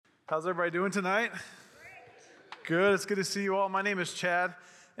How's everybody doing tonight? Good. It's good to see you all. My name is Chad,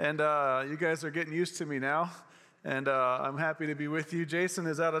 and you guys are getting used to me now, and I'm happy to be with you. Jason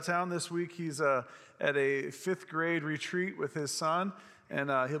is out of town this week. He's at a fifth grade retreat with his son, and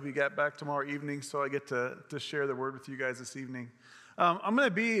he'll be back tomorrow evening, so I get to share the word with you guys this evening. I'm going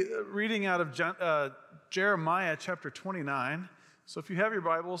to be reading out of Jeremiah chapter 29. So if you have your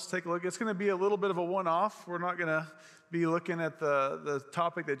Bibles, take a look. It's going to be a little bit of a one-off. We're not going to be looking at the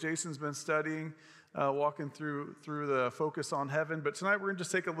topic that Jason's been studying, walking through the focus on heaven. But tonight we're going to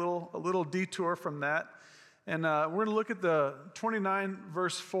just take a little detour from that. And we're going to look at the 29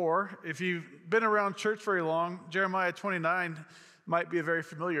 verse 4. If you've been around church very long, Jeremiah 29 might be a very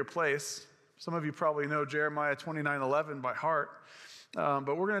familiar place. Some of you probably know Jeremiah 29:11 by heart.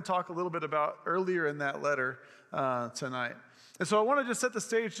 But we're going to talk a little bit about earlier in that letter tonight. And so I want to just set the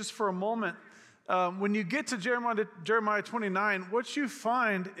stage just for a moment. When you get to Jeremiah 29, what you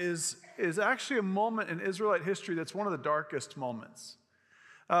find is actually a moment in Israelite history that's one of the darkest moments.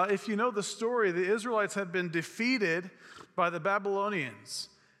 If you know the story, the Israelites had been defeated by the Babylonians,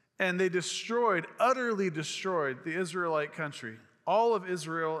 and they utterly destroyed the Israelite country. All of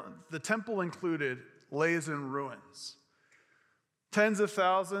Israel, the temple included, lays in ruins. Tens of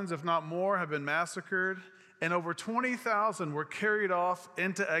thousands, if not more, have been massacred, and over 20,000 were carried off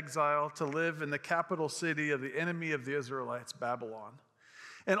into exile to live in the capital city of the enemy of the Israelites, Babylon.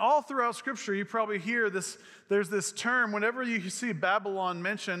 And all throughout Scripture, you probably hear this. There's this term, whenever you see Babylon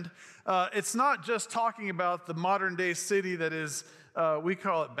mentioned, it's not just talking about the modern-day city that is, we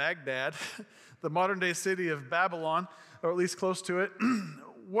call it Baghdad, the modern-day city of Babylon, or at least close to it.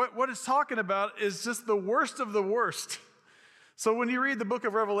 What it's talking about is just the worst of the worst. So when you read the book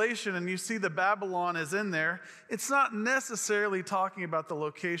of Revelation and you see the Babylon is in there, it's not necessarily talking about the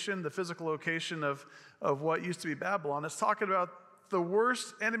location, the physical location of what used to be Babylon. It's talking about the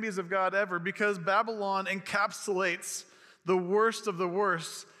worst enemies of God ever, because Babylon encapsulates the worst of the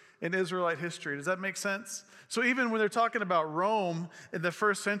worst in Israelite history. Does that make sense? So even when they're talking about Rome in the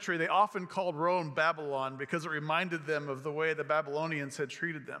first century, they often called Rome Babylon because it reminded them of the way the Babylonians had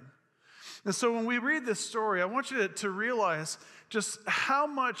treated them. And so when we read this story, I want you to realize just how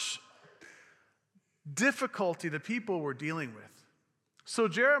much difficulty the people were dealing with. So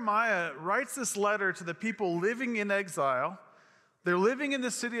Jeremiah writes this letter to the people living in exile. They're living in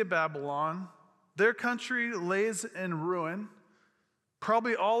the city of Babylon. Their country lays in ruin.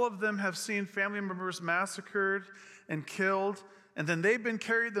 Probably all of them have seen family members massacred and killed, and then they've been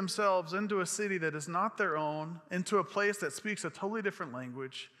carried themselves into a city that is not their own, into a place that speaks a totally different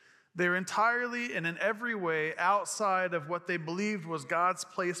language. They're entirely and in every way outside of what they believed was God's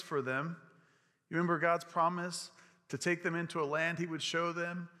place for them. You remember God's promise to take them into a land he would show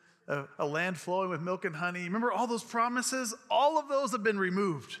them, a land flowing with milk and honey. Remember all those promises? All of those have been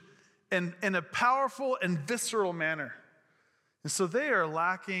removed in a powerful and visceral manner. And so they are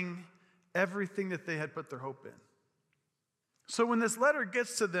lacking everything that they had put their hope in. So when this letter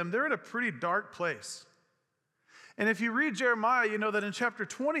gets to them, they're in a pretty dark place. And if you read Jeremiah, you know that in chapter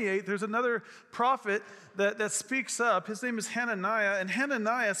 28, there's another prophet that speaks up. His name is Hananiah, and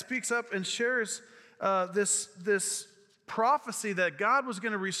Hananiah speaks up and shares this prophecy that God was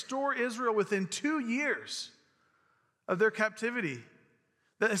going to restore Israel within 2 years of their captivity.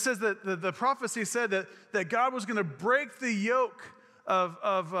 It says that the prophecy said that God was going to break the yoke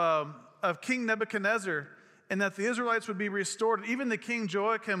of King Nebuchadnezzar, and that the Israelites would be restored. Even the king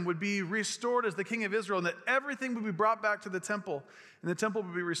Joachim would be restored as the king of Israel, and that everything would be brought back to the temple, and the temple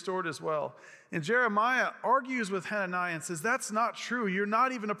would be restored as well. And Jeremiah argues with Hananiah and says, that's not true. You're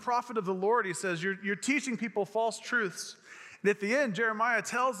not even a prophet of the Lord, he says. You're teaching people false truths. And at the end, Jeremiah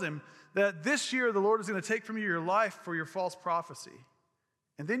tells him that this year the Lord is going to take from you your life for your false prophecy.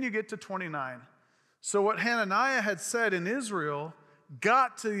 And then you get to 29. So what Hananiah had said in Israel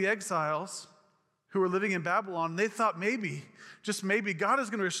got to the exiles who were living in Babylon, and they thought maybe, just maybe, God is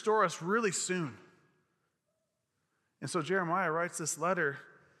going to restore us really soon. And so Jeremiah writes this letter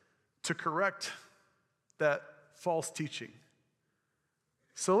to correct that false teaching.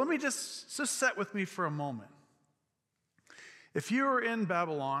 So let me just set with me for a moment. If you were in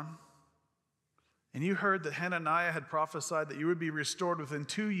Babylon and you heard that Hananiah had prophesied that you would be restored within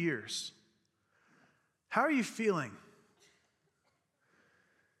 2 years, how are you feeling?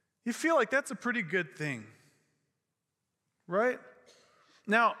 You feel like that's a pretty good thing, right?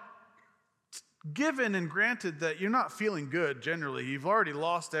 Now, given and granted that you're not feeling good generally, you've already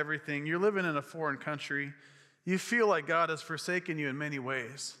lost everything, you're living in a foreign country, you feel like God has forsaken you in many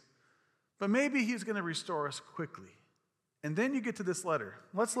ways, but maybe he's going to restore us quickly. And then you get to this letter.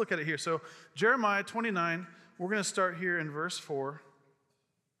 Let's look at it here. So Jeremiah 29, we're going to start here in verse 4.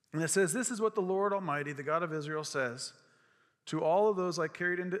 And it says, "This is what the Lord Almighty, the God of Israel, says to all of those I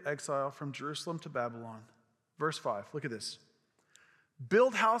carried into exile from Jerusalem to Babylon." Verse 5, look at this.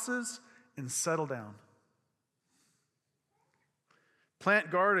 "Build houses and settle down. Plant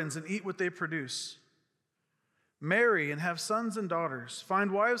gardens and eat what they produce. Marry and have sons and daughters.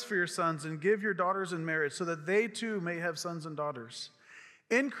 Find wives for your sons and give your daughters in marriage so that they too may have sons and daughters.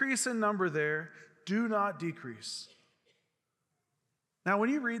 Increase in number there, do not decrease." Now, when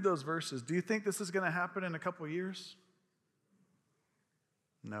you read those verses, do you think this is going to happen in a couple of years?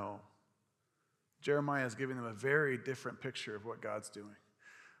 No. Jeremiah is giving them a very different picture of what God's doing.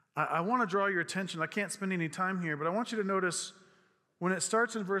 I want to draw your attention. I can't spend any time here, but I want you to notice when it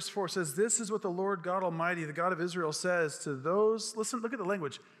starts in verse 4, it says, "This is what the Lord God Almighty, the God of Israel, says to those," listen, look at the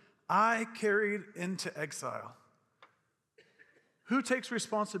language, "I carried into exile." Who takes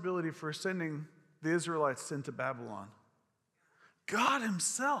responsibility for sending the Israelites into Babylon? God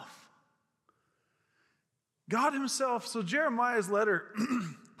himself. God himself. So Jeremiah's letter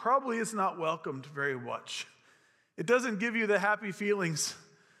probably is not welcomed very much. It doesn't give you the happy feelings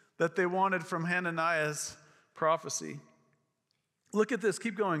that they wanted from Hananiah's prophecy. Look at this,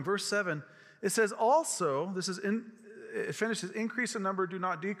 keep going. Verse 7, it says, "Also," it finishes, "increase in number, do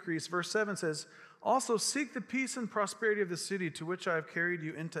not decrease." Verse 7 says, "Also seek the peace and prosperity of the city to which I have carried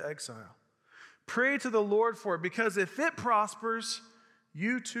you into exile. Pray to the Lord for it, because if it prospers,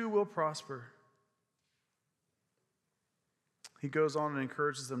 you too will prosper." He goes on and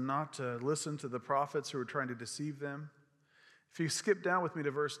encourages them not to listen to the prophets who are trying to deceive them. If you skip down with me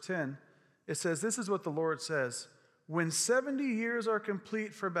to verse 10, it says, "This is what the Lord says. When 70 years are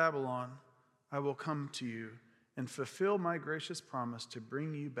complete for Babylon, I will come to you and fulfill my gracious promise to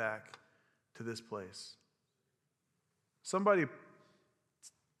bring you back to this place." Somebody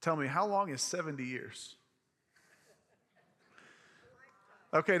tell me, how long is 70 years?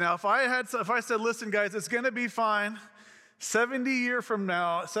 Okay, now if I said, "Listen, guys, it's going to be fine. 70 years from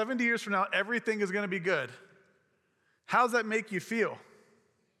now, everything is going to be good." How does that make you feel?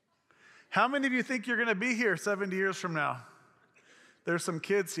 How many of you think you're going to be here 70 years from now? There's some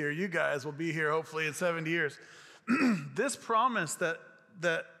kids here. You guys will be here hopefully in 70 years. This promise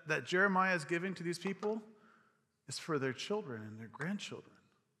that Jeremiah is giving to these people is for their children and their grandchildren.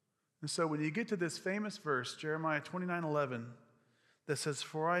 And so when you get to this famous verse, Jeremiah 29:11, that says,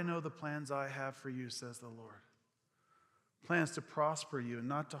 "For I know the plans I have for you, says the Lord. Plans to prosper you and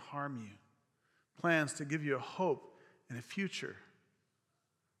not to harm you. Plans to give you a hope and a future."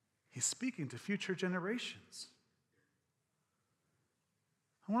 He's speaking to future generations.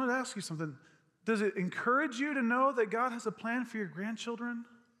 I wanted to ask you something. Does it encourage you to know that God has a plan for your grandchildren,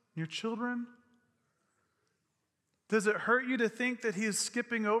 your children? Does it hurt you to think that he is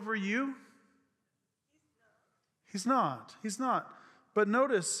skipping over you? He's not. He's not. But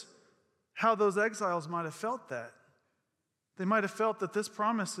notice how those exiles might have felt that. They might have felt that this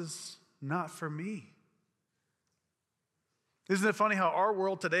promise is not for me. Isn't it funny how our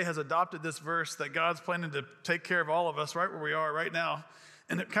world today has adopted this verse that God's planning to take care of all of us right where we are right now,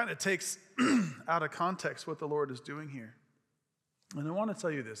 and it kind of takes out of context what the Lord is doing here. And I want to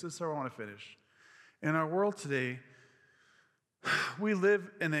tell you this is how I want to finish. In our world today, we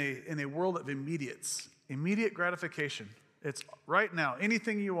live in a world of immediate gratification. It's right now,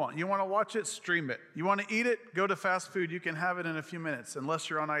 anything you want. You want to watch it, stream it. You want to eat it, go to fast food. You can have it in a few minutes, unless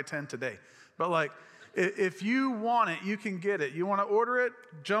you're on I-10 today. But if you want it, you can get it. You want to order it,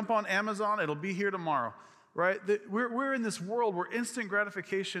 jump on Amazon. It'll be here tomorrow, right? We're in this world where instant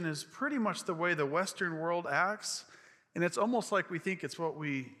gratification is pretty much the way the Western world acts. And it's almost like we think it's what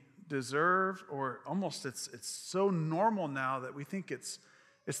we deserve, or almost it's so normal now that we think it's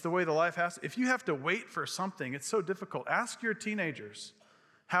the way the life has. If you have to wait for something, it's so difficult. Ask your teenagers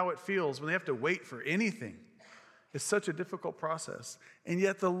how it feels when they have to wait for anything. It's such a difficult process. And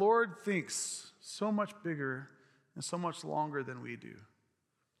yet the Lord thinks so much bigger and so much longer than we do.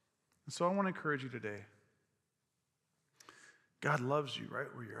 And so I want to encourage you today. God loves you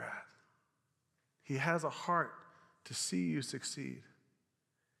right where you're at. He has a heart to see you succeed.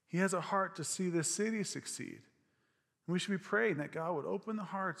 He has a heart to see this city succeed. And we should be praying that God would open the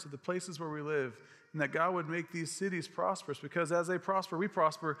hearts of the places where we live, and that God would make these cities prosperous, because as they prosper, we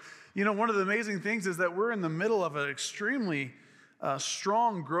prosper. You know, one of the amazing things is that we're in the middle of an extremely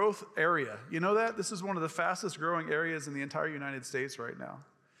strong growth area. You know that? This is one of the fastest growing areas in the entire United States right now.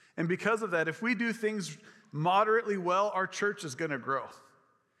 And because of that, if we do things moderately well, our church is going to grow.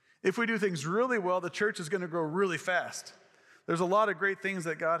 If we do things really well, the church is going to grow really fast. There's a lot of great things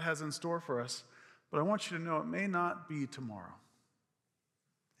that God has in store for us. But I want you to know it may not be tomorrow.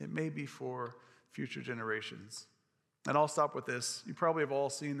 It may be for future generations. And I'll stop with this. You probably have all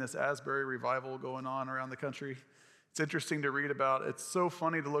seen this Asbury revival going on around the country. It's interesting to read about. It's so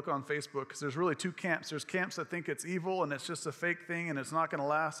funny to look on Facebook because there's really two camps. There's camps that think it's evil and it's just a fake thing and it's not going to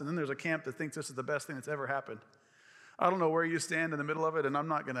last. And then there's a camp that thinks this is the best thing that's ever happened. I don't know where you stand in the middle of it, and I'm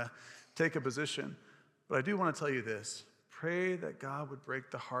not going to take a position. But I do want to tell you this. Pray that God would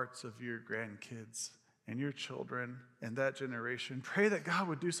break the hearts of your grandkids and your children and that generation. Pray that God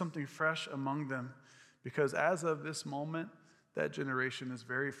would do something fresh among them. Because as of this moment, that generation is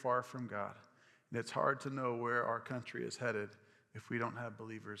very far from God. And it's hard to know where our country is headed if we don't have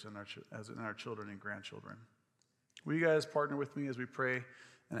believers in our children and grandchildren. Will you guys partner with me as we pray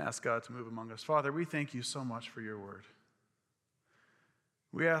and ask God to move among us? Father, we thank you so much for your word.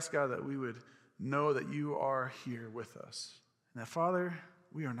 We ask, God, that we would know that you are here with us. And that, Father,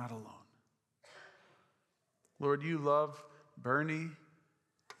 we are not alone. Lord, you love Bernie.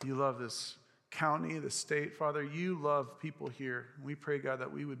 You love this county, the state. Father, you love people here. We pray, God,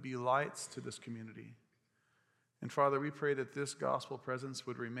 that we would be lights to this community. And Father, we pray that this gospel presence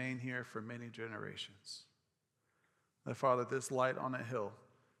would remain here for many generations. That, Father, this light on a hill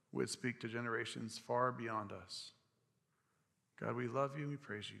would speak to generations far beyond us. God, we love you and we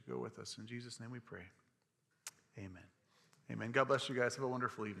praise you. Go with us. In Jesus' name we pray. Amen. Amen. God bless you guys. Have a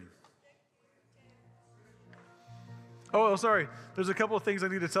wonderful evening. Oh, sorry. There's a couple of things I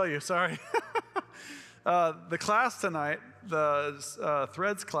need to tell you. Sorry. The class tonight, the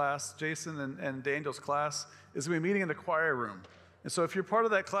Threads class, Jason and Daniel's class, is going to be meeting in the choir room. And so if you're part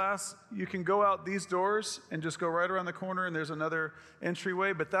of that class, you can go out these doors and just go right around the corner, and there's another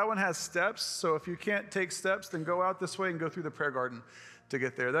entryway. But that one has steps, so if you can't take steps, then go out this way and go through the prayer garden to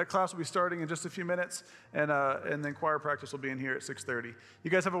get there. That class will be starting in just a few minutes, and then choir practice will be in here at 6:30. You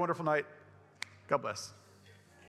guys have a wonderful night. God bless.